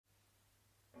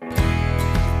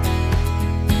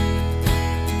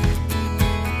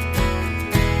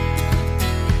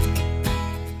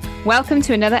Welcome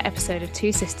to another episode of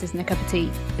Two Sisters and a Cup of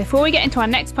Tea. Before we get into our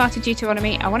next part of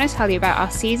Deuteronomy, I want to tell you about our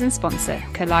season sponsor,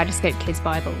 Kaleidoscope Kids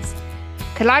Bibles.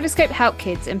 Kaleidoscope help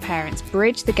kids and parents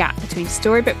bridge the gap between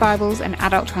storybook Bibles and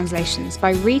adult translations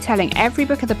by retelling every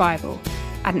book of the Bible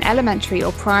at an elementary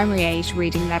or primary age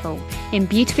reading level in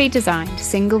beautifully designed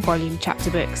single-volume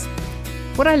chapter books.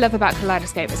 What I love about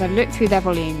Kaleidoscope as I look through their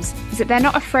volumes is that they're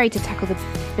not afraid to tackle the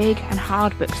big and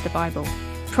hard books of the Bible.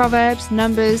 Proverbs,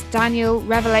 Numbers, Daniel,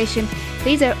 Revelation,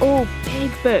 these are all big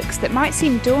books that might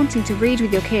seem daunting to read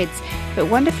with your kids, but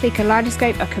wonderfully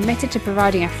Kaleidoscope are committed to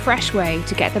providing a fresh way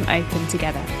to get them open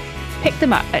together. Pick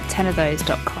them up at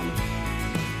tenofthose.com.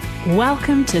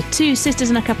 Welcome to Two Sisters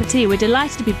and a Cup of Tea. We're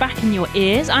delighted to be back in your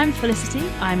ears. I'm Felicity,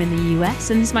 I'm in the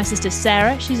US, and this is my sister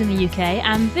Sarah, she's in the UK,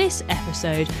 and this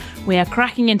episode we are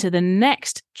cracking into the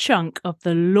next chunk of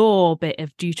the law bit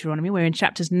of Deuteronomy. We're in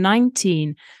chapters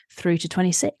 19 through to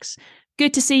 26.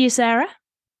 Good to see you, Sarah.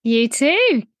 You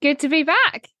too. Good to be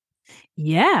back.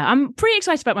 Yeah, I'm pretty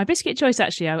excited about my biscuit choice,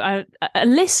 actually. A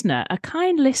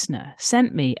kind listener,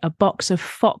 sent me a box of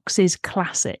Fox's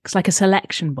classics, like a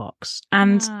selection box.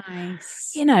 And,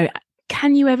 nice. You know,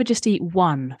 can you ever just eat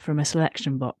one from a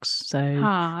selection box? So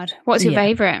hard. What's your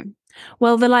favourite?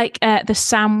 Well, the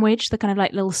sandwich, the kind of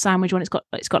like little sandwich one.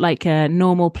 It's got like a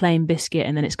normal plain biscuit,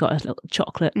 and then it's got a little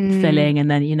chocolate filling, and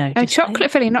then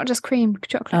chocolate filling, not just cream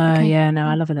chocolate. Okay. Yeah, no,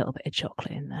 I love a little bit of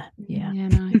chocolate in there. Yeah,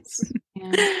 nice.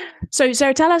 Yeah. So,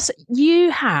 Sarah, tell us, you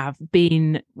have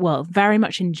been very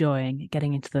much enjoying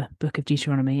getting into the Book of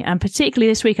Deuteronomy, and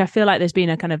particularly this week, I feel like there's been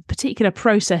a kind of particular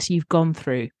process you've gone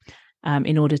through,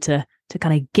 in order to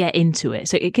kind of get into it.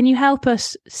 So, can you help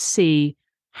us see?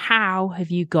 How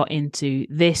have you got into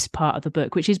this part of the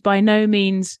book, which is by no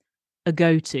means a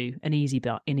go-to, an easy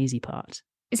part?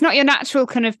 It's not your natural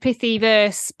kind of pithy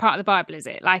verse part of the Bible, is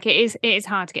it? Like it is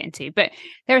hard to get into, but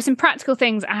there are some practical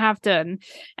things I have done,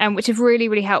 which have really,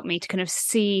 really helped me to kind of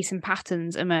see some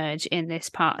patterns emerge in this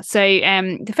part. So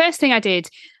the first thing I did,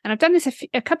 and I've done this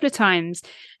a couple of times,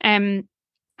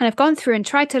 and I've gone through and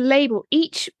tried to label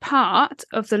each part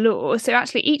of the law. So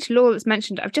actually each law that's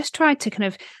mentioned, I've just tried to kind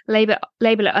of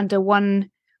label it under one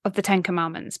of the 10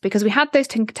 commandments, because we had those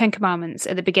 10 commandments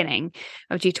at the beginning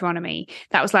of Deuteronomy.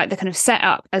 That was like the kind of set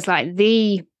up as like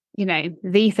the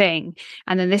thing.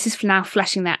 And then this is now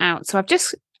fleshing that out. So I've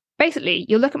just basically,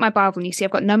 you'll look at my Bible and you see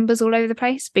I've got numbers all over the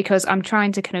place because I'm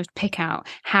trying to kind of pick out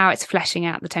how it's fleshing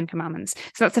out the 10 commandments.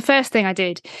 So that's the first thing I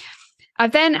did.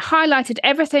 I've then highlighted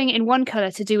everything in one colour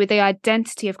to do with the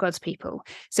identity of God's people.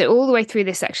 So all the way through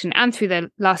this section and through the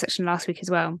last section last week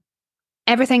as well,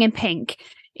 everything in pink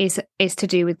is to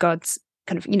do with God's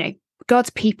kind of, God's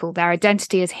people, their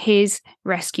identity as his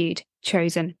rescued,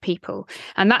 chosen people.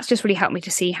 And that's just really helped me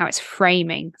to see how it's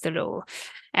framing the law.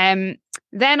 Then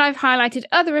I've highlighted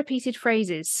other repeated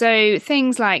phrases. So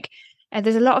things like,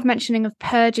 there's a lot of mentioning of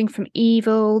purging from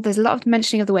evil. There's a lot of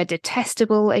mentioning of the word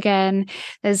detestable again.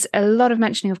 There's a lot of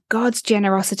mentioning of God's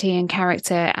generosity and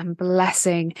character and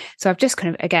blessing. So I've just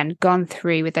kind of, again, gone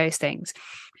through with those things.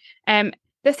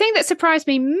 The thing that surprised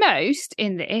me most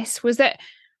in this was that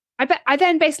I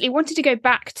then basically wanted to go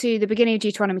back to the beginning of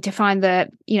Deuteronomy to find the,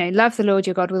 love the Lord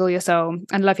your God with all your soul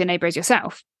and love your neighbour as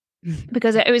yourself.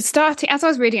 Because it was starting, as I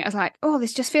was reading it, I was like, oh,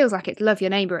 this just feels like it's love your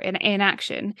neighbour in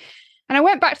action. And I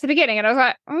went back to the beginning and I was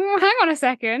like, oh, hang on a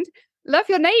second. Love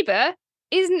your neighbour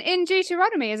isn't in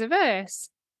Deuteronomy as a verse.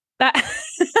 That,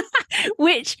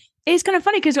 which is kind of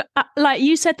funny because like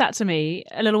you said that to me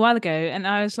a little while ago and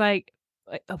I was like,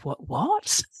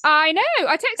 what? I know.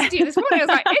 I texted you this morning. I was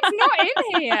like, it's not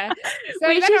in here. So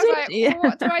then I was like,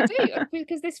 what do I do?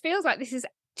 Because this feels like this is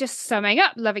just summing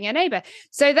up loving your neighbour.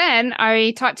 So then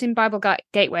I typed in Bible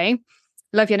Gateway,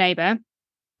 love your neighbour.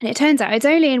 And it turns out it's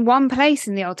only in one place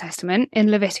in the Old Testament,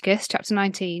 in Leviticus chapter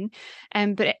 19.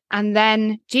 And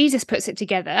then Jesus puts it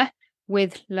together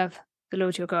with love the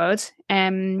Lord your God.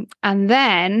 And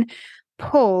then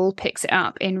Paul picks it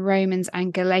up in Romans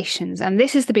and Galatians. And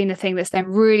this has been the thing that's then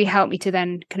really helped me to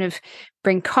then kind of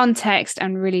bring context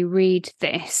and really read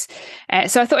this.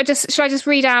 So I thought should I just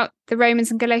read out the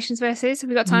Romans and Galatians verses? Have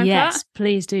we got time for that? Yes,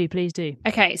 please do.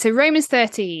 Okay, so Romans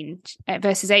 13,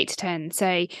 verses 8 to 10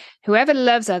 say, whoever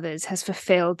loves others has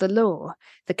fulfilled the law.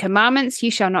 The commandments,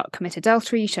 you shall not commit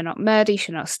adultery, you shall not murder, you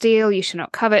shall not steal, you shall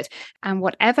not covet, and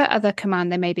whatever other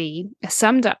command there may be, are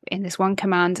summed up in this one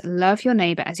command, love your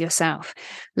neighbour as yourself.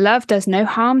 Love does no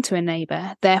harm to a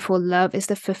neighbour, therefore love is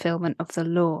the fulfilment of the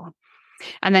law.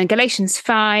 And then Galatians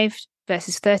 5,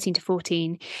 verses 13 to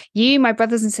 14. You, my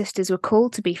brothers and sisters, were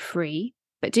called to be free,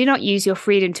 but do not use your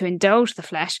freedom to indulge the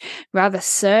flesh. Rather,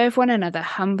 serve one another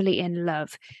humbly in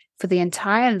love. For the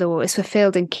entire law is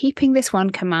fulfilled in keeping this one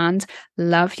command: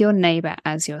 love your neighbor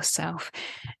as yourself.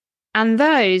 And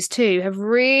those two have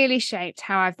really shaped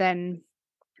how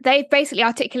they've basically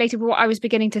articulated what I was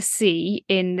beginning to see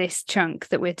in this chunk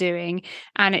that we're doing.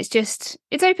 And it's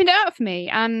opened it up for me.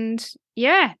 And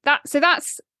yeah,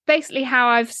 that's basically how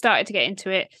I've started to get into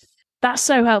it. That's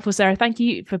so helpful, Sarah. Thank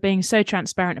you for being so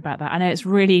transparent about that. I know it's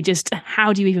really just,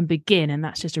 how do you even begin? And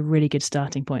that's just a really good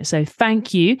starting point. So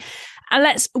thank you.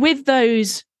 And with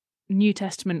those New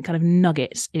Testament kind of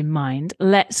nuggets in mind,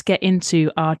 let's get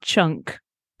into our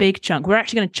big chunk. We're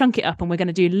actually going to chunk it up, and we're going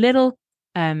to do little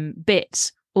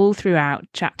bits all throughout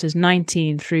chapters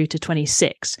 19 through to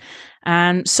 26.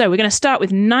 And so we're going to start with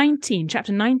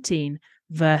chapter 19,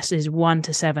 verses 1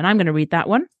 to 7. I'm going to read that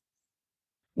one.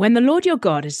 When the Lord your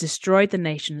God has destroyed the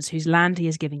nations whose land he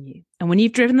has given you, and when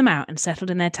you've driven them out and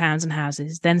settled in their towns and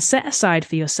houses, then set aside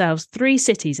for yourselves 3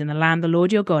 cities in the land the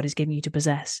Lord your God is giving you to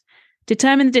possess.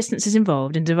 Determine the distances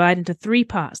involved and divide into 3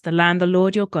 parts the land the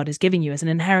Lord your God is giving you as an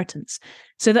inheritance,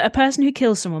 so that a person who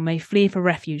kills someone may flee for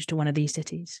refuge to one of these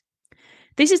cities.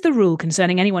 This is the rule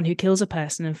concerning anyone who kills a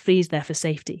person and flees there for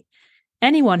safety.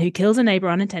 Anyone who kills a neighbor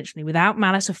unintentionally without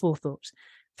malice or forethought.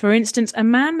 For instance, a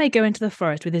man may go into the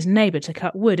forest with his neighbor to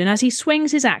cut wood, and as he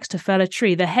swings his axe to fell a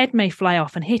tree, the head may fly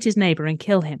off and hit his neighbor and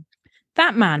kill him.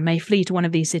 That man may flee to one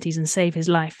of these cities and save his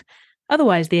life.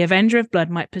 Otherwise, the avenger of blood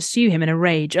might pursue him in a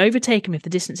rage, overtake him if the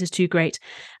distance is too great,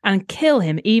 and kill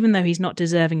him even though he's not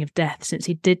deserving of death, since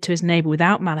he did to his neighbor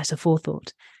without malice or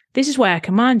forethought. This is why I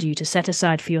command you to set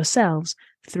aside for yourselves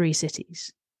 3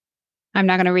 cities. I'm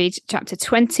now going to read chapter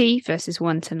 20, verses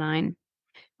 1 to 9.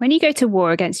 When you go to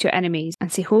war against your enemies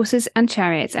and see horses and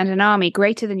chariots and an army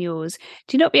greater than yours,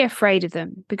 do not be afraid of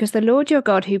them, because the Lord your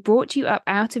God who brought you up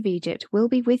out of Egypt will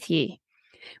be with you.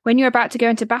 When you are about to go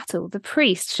into battle, the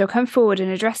priest shall come forward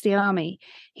and address the army.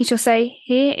 He shall say,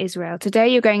 "Hear, Israel, today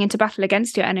you're going into battle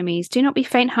against your enemies. Do not be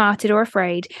faint-hearted or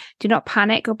afraid. Do not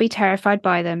panic or be terrified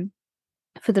by them.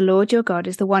 For the Lord your God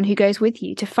is the one who goes with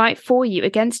you to fight for you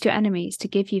against your enemies to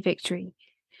give you victory."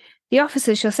 The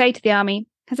officers shall say to the army,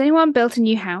 "Has anyone built a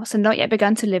new house and not yet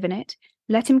begun to live in it?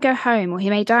 Let him go home, or he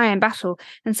may die in battle,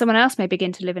 and someone else may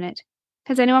begin to live in it.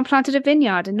 Has anyone planted a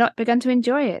vineyard and not begun to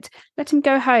enjoy it? Let him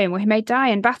go home, or he may die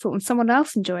in battle, and someone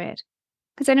else enjoy it.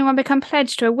 Has anyone become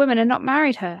pledged to a woman and not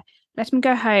married her? Let him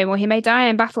go home, or he may die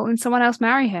in battle, and someone else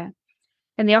marry her."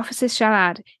 Then the officers shall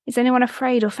add, "Is anyone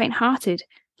afraid or faint-hearted?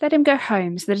 Let him go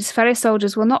home, so that his fellow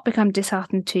soldiers will not become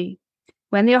disheartened too."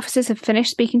 When the officers have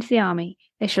finished speaking to the army,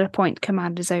 they shall appoint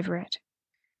commanders over it.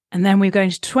 And then we're going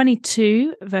to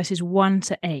 22, verses 1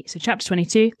 to 8. So chapter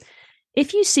 22.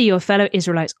 If you see your fellow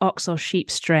Israelites' ox or sheep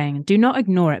straying, do not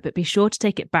ignore it, but be sure to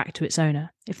take it back to its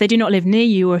owner. If they do not live near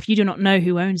you, or if you do not know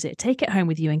who owns it, take it home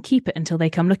with you and keep it until they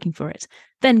come looking for it.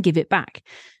 Then give it back.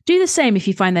 Do the same if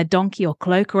you find their donkey or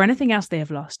cloak or anything else they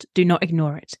have lost. Do not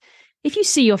ignore it. If you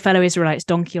see your fellow Israelites'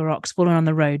 donkey or ox fallen on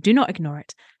the road, do not ignore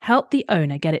it. Help the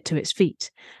owner get it to its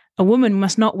feet. A woman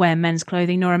must not wear men's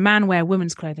clothing, nor a man wear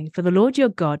women's clothing, for the Lord your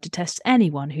God detests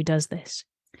anyone who does this.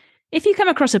 If you come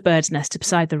across a bird's nest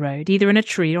beside the road, either in a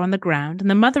tree or on the ground, and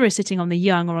the mother is sitting on the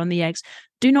young or on the eggs,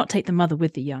 do not take the mother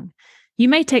with the young. You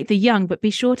may take the young, but be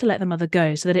sure to let the mother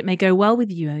go, so that it may go well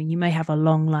with you and you may have a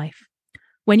long life.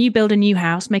 When you build a new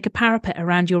house, make a parapet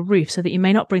around your roof, so that you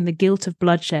may not bring the guilt of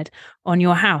bloodshed on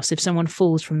your house if someone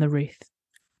falls from the roof.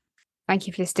 Thank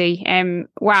you, Felicity.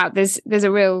 Wow, there's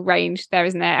a real range there,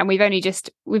 isn't there? And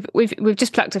we've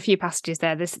just plucked a few passages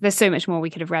there. There's so much more we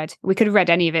could have read. We could have read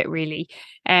any of it, really.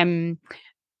 I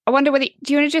wonder do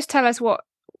you want to just tell us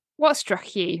what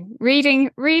struck you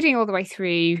reading all the way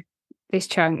through this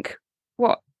chunk?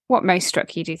 What most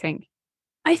struck you, do you think?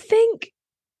 I think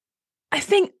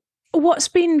what's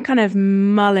been kind of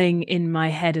mulling in my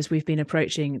head as we've been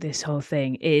approaching this whole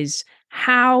thing is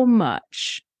how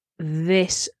much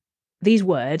these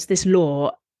words, this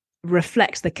law,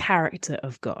 reflects the character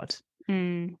of God.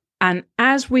 Mm. And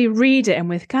as we read it and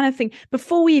we kind of think,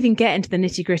 before we even get into the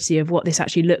nitty-gritty of what this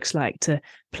actually looks like to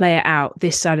play it out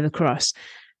this side of the cross,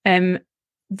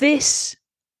 this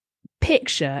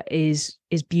picture is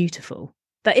beautiful.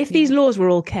 That if these laws were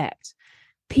all kept,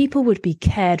 people would be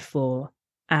cared for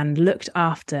and looked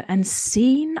after and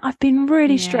seen. I've been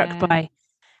really struck by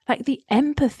like the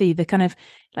empathy, the kind of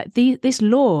like this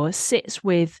law sits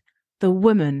with the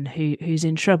woman who's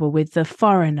in trouble, with the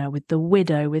foreigner, with the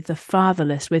widow, with the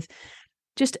fatherless, with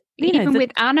just even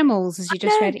with animals, as you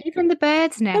just read, even the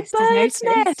bird's nest. The bird's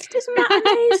nest, isn't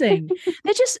that amazing?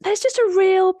 There's just a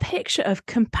real picture of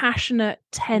compassionate,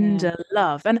 tender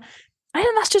love, and I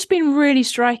think that's just been really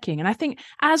striking. And I think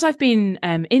as I've been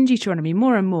in Deuteronomy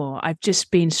more and more, I've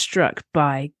just been struck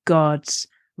by God's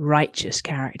righteous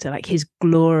character, like his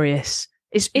glorious.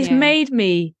 It's made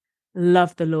me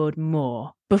love the Lord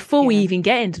more before we even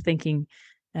get into thinking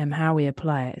how we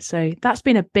apply it. So that's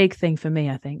been a big thing for me,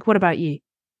 I think. What about you?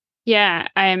 Yeah,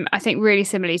 I think really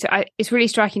similarly. So it's really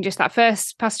striking, just that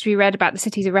first passage we read about the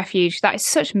cities of refuge. That is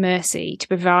such mercy to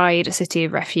provide a city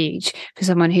of refuge for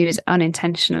someone who has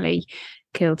unintentionally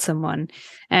killed someone.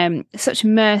 Such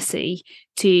mercy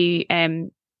to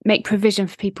make provision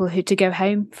for people who to go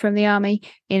home from the army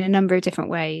in a number of different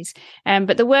ways.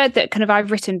 But the word that kind of I've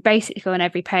written basically on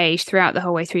every page throughout the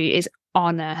whole way through is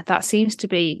honor. That seems to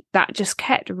be, that just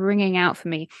kept ringing out for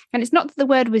me. And it's not that the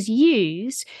word was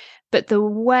used, but the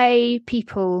way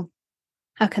people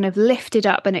are kind of lifted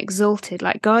up and exalted,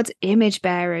 like God's image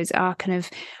bearers are kind of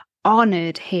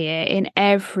honored here in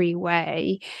every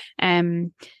way.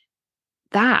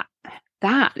 That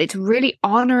it's really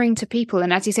honoring to people.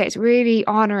 And as you say, it's really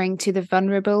honoring to the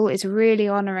vulnerable. It's really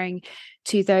honoring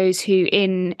to those who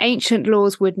in ancient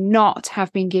laws would not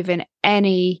have been given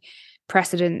any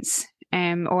precedence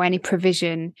or any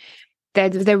provision.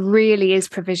 There really is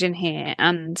provision here.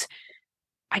 And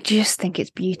I just think it's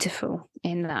beautiful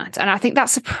in that. And I think that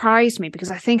surprised me,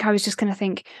 because I think I was just going to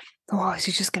think, oh, this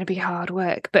is just going to be hard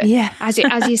work. But as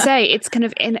you say, it's kind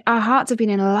of our hearts have been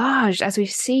enlarged as we've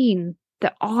seen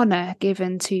the honor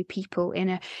given to people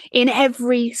in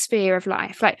every sphere of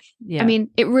life. Like, I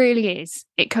mean, it really is.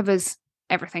 It covers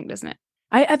everything, doesn't it?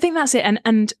 I think that's it.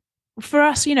 And for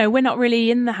us, we're not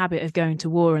really in the habit of going to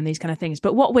war and these kind of things.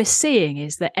 But what we're seeing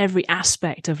is that every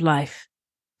aspect of life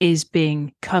is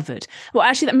being covered. Well,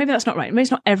 actually, maybe that's not right. Maybe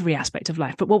it's not every aspect of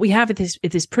life. But what we have is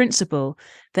this principle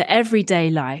that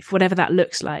everyday life, whatever that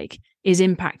looks like, is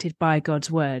impacted by God's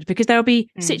word. Because there will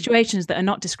be situations that are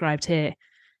not described here.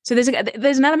 So there's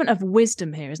an element of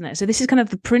wisdom here, isn't there? So this is kind of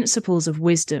the principles of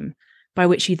wisdom by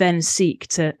which you then seek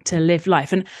to live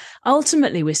life. And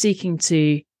ultimately, we're seeking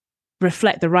to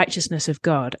reflect the righteousness of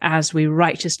God as we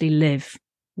righteously live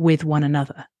with one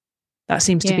another. That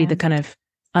seems to be the kind of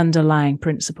underlying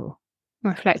principle.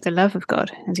 Reflect the love of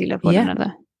God as you love one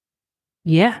another.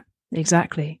 Yeah,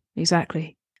 exactly.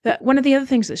 But one of the other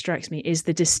things that strikes me is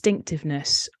the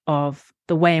distinctiveness of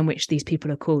the way in which these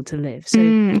people are called to live. So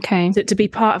to be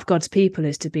part of God's people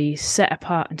is to be set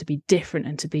apart and to be different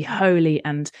and to be holy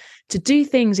and to do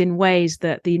things in ways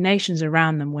that the nations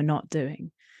around them were not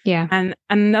doing. Yeah.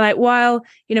 And like, while,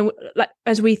 like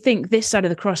as we think this side of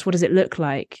the cross, what does it look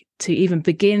like to even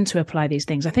begin to apply these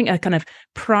things? I think a kind of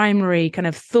primary kind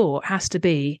of thought has to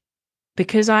be,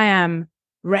 because I am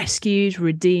rescued,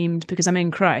 redeemed, because I'm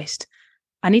in Christ,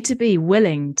 I need to be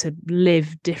willing to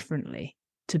live differently,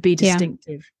 to be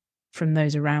distinctive from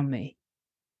those around me.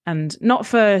 And not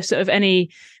for sort of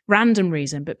any random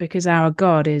reason, but because our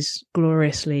God is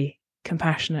gloriously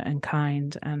compassionate and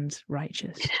kind and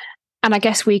righteous. And I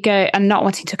guess we go, and not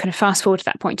wanting to kind of fast forward to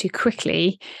that point too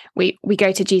quickly, we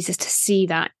go to Jesus to see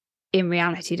that in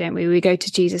reality, don't we? We go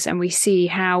to Jesus and we see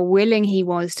how willing he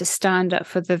was to stand up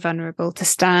for the vulnerable, to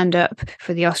stand up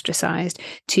for the ostracized,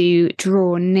 to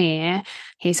draw near.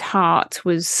 His heart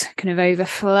was kind of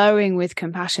overflowing with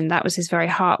compassion. That was his very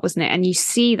heart, wasn't it? And you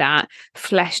see that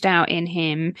fleshed out in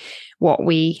him, what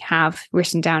we have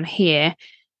written down here.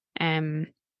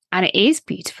 And it is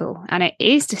beautiful and it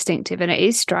is distinctive and it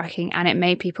is striking, and it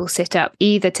made people sit up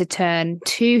either to turn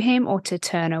to him or to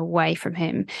turn away from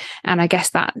him. And I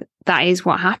guess that is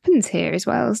what happens here as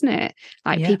well, isn't it?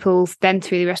 Like people then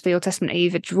through the rest of the Old Testament are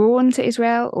either drawn to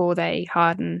Israel or they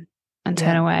harden and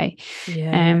turn away.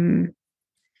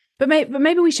 But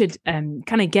maybe we should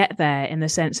kind of get there in the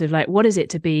sense of like, what is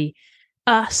it to be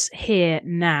us here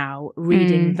now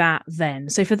reading that then?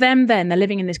 So for them then, they're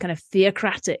living in this kind of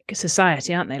theocratic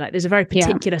society, aren't they? Like there's a very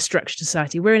particular structured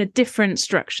society. We're in a different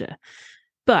structure.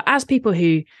 But as people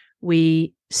who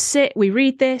we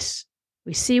read this,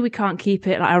 we see we can't keep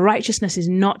it. Like our righteousness is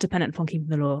not dependent upon keeping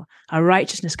the law. Our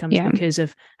righteousness comes because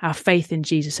of our faith in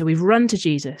Jesus. So we've run to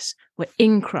Jesus. We're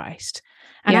in Christ.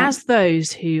 And as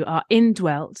those who are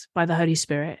indwelt by the Holy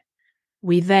Spirit,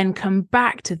 we then come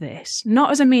back to this,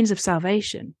 not as a means of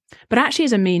salvation, but actually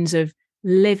as a means of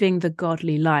living the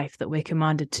godly life that we're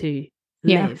commanded to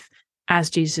live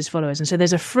as Jesus' followers. And so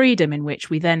there's a freedom in which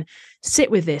we then sit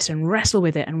with this and wrestle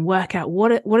with it and work out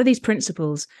what are these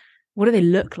principles, what do they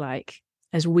look like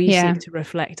as we seek to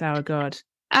reflect our God.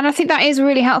 And I think that is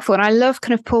really helpful. And I love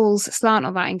kind of Paul's slant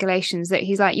on that in Galatians, that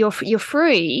he's like, you're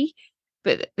free,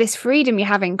 but this freedom you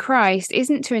have in Christ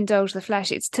isn't to indulge the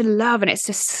flesh, it's to love and it's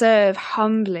to serve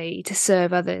humbly, to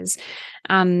serve others.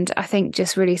 And I think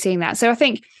just really seeing that. So I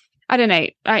think, I don't know,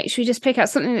 should we just pick out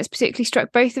something that's particularly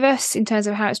struck both of us in terms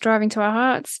of how it's driving to our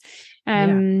hearts?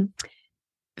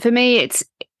 For me,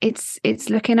 it's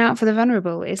looking out for the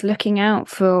vulnerable. It's looking out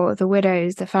for the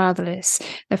widows, the fatherless,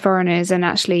 the foreigners. And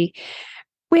actually,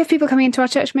 we have people coming into our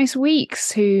church most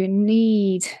weeks who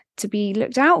need to be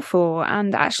looked out for.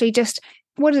 And actually, just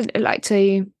what does it look like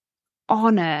to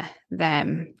honor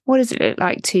them? What does it look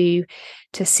like to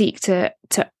seek to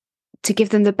give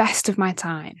them the best of my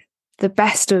time, the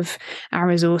best of our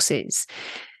resources,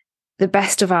 the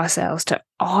best of ourselves, to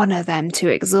honor them, to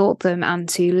exalt them, and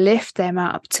to lift them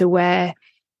up to where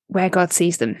God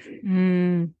sees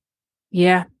them.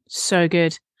 Yeah, so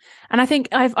good. And I think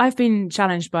I've been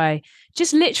challenged by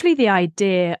just literally the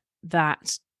idea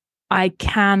that I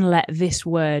can let this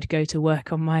word go to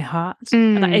work on my heart.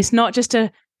 And that it's not just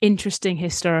a interesting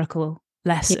historical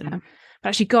lesson, but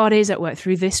actually God is at work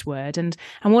through this word. And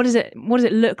what does it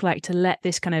look like to let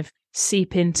this kind of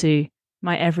seep into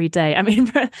my everyday? I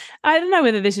mean, I don't know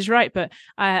whether this is right, but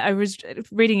I was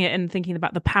reading it and thinking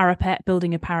about the parapet,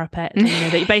 building a parapet, and,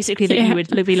 that basically that you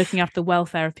would be looking after the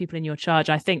welfare of people in your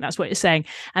charge. I think that's what it's saying.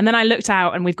 And then I looked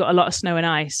out and we've got a lot of snow and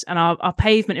ice, and our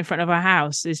pavement in front of our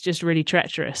house is just really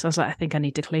treatrous. I was like, I think I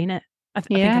need to clean it. I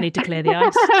think I need to clear the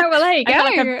ice. Well, there you go.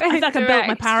 I feel like I built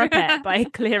my parapet by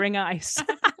clearing ice.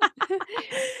 But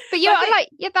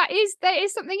that is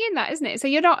something in that, isn't it? So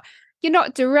you're not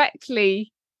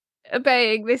directly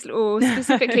obeying this law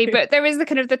specifically, but there is the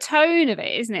kind of the tone of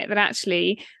it, isn't it? That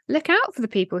actually look out for the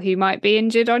people who might be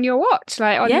injured on your watch,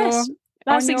 that was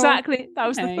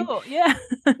the thought. Yeah.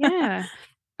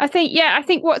 I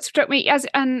think what struck me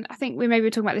and I think we maybe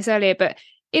were talking about this earlier, but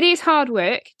it is hard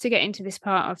work to get into this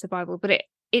part of the Bible, but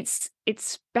it's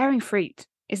bearing fruit,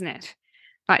 isn't it?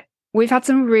 Like, we've had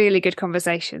some really good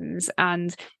conversations,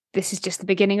 and this is just the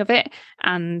beginning of it.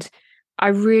 And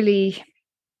I think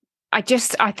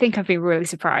I've been really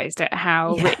surprised at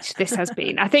how rich this has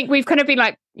been. I think we've kind of been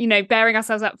like, bearing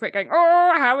ourselves up for it, going,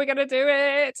 oh, how are we going to do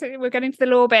it? We're getting to the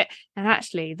law bit. And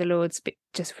actually the Lord's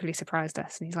just really surprised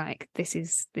us. And he's like, this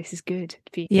is good.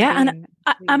 And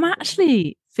I'm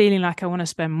actually feeling like I want to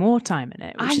spend more time in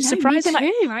it, which is surprising. I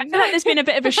feel like there's been a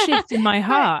bit of a shift in my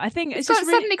heart. I think it's just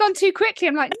suddenly gone too quickly.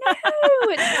 I'm like, no,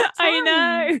 it's I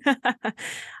know.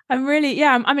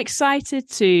 I'm excited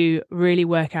to really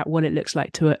work out what it looks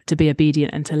like to be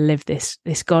obedient and to live this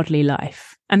godly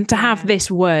life, and to have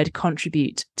this word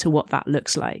contribute to what that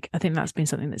looks like. I think that's been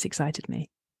something that's excited me.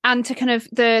 And to kind of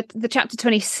the chapter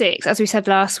 26, as we said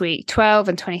last week, 12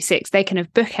 and 26, they kind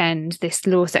of bookend this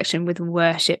law section with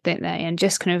worship, don't they? And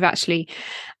just kind of actually,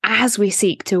 as we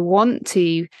seek to want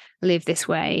to live this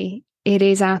way, it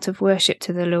is out of worship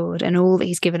to the Lord and all that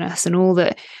he's given us and all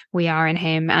that we are in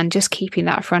him, and just keeping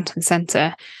that front and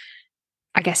center.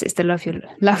 I guess it's love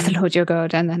the Lord your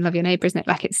God, and then love your neighbor, isn't it?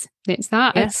 Like it's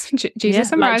that. Yeah. Jesus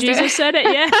summarized it. Jesus said it.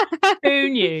 Yeah. Who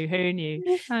knew?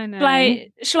 I know.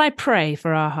 Shall I pray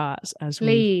for our hearts as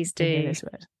Please do. Hear this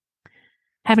word?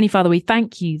 Heavenly Father, we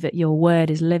thank you that your word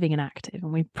is living and active,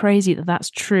 and we praise you that that's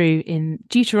true in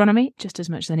Deuteronomy just as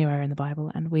much as anywhere in the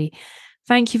Bible. And we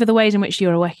thank you for the ways in which you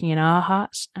are working in our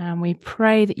hearts, and we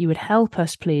pray that you would help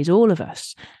us, please, all of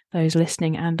us, those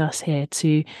listening and us here,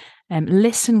 to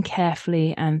listen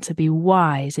carefully and to be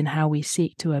wise in how we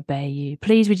seek to obey you.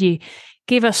 Please, would you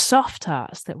give us soft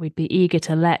hearts that we'd be eager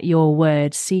to let your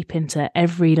word seep into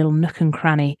every little nook and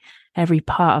cranny, every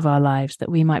part of our lives,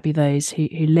 that we might be those who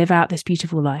live out this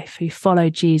beautiful life, who follow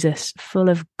Jesus full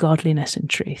of godliness and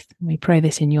truth. And we pray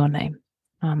this in your name.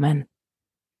 Amen.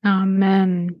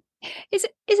 Amen. Is a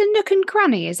nook and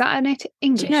cranny, is that an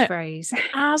English phrase?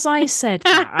 As I said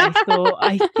that, I thought,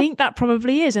 I think that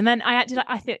probably is. And then I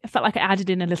felt like I added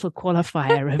in a little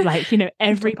qualifier of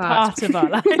every part of our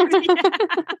life.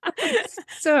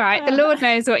 It's all right. The Lord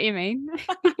knows what you mean.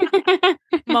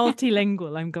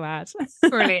 Multilingual, I'm glad.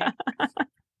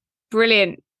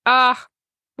 Brilliant.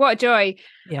 What a joy.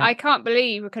 Yeah. I can't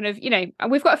believe we're kind of,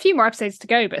 we've got a few more episodes to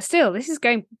go, but still, this is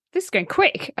going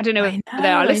quick. I don't know if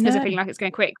our listeners are feeling like it's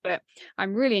going quick, but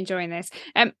I'm really enjoying this.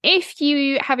 If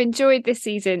you have enjoyed this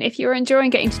season, if you're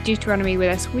enjoying getting to Deuteronomy with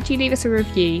us, would you leave us a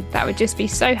review? That would just be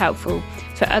so helpful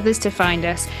for others to find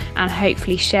us and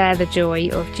hopefully share the joy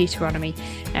of Deuteronomy.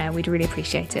 We'd really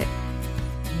appreciate it.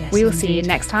 Yes, we will see you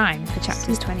next time for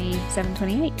chapters 27,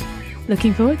 28.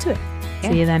 Looking forward to it. Yeah.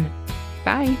 See you then.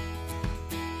 Bye.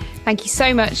 Thank you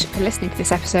so much for listening to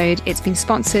this episode. It's been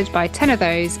sponsored by 10 of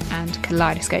Those and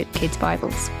Kaleidoscope Kids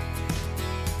Bibles.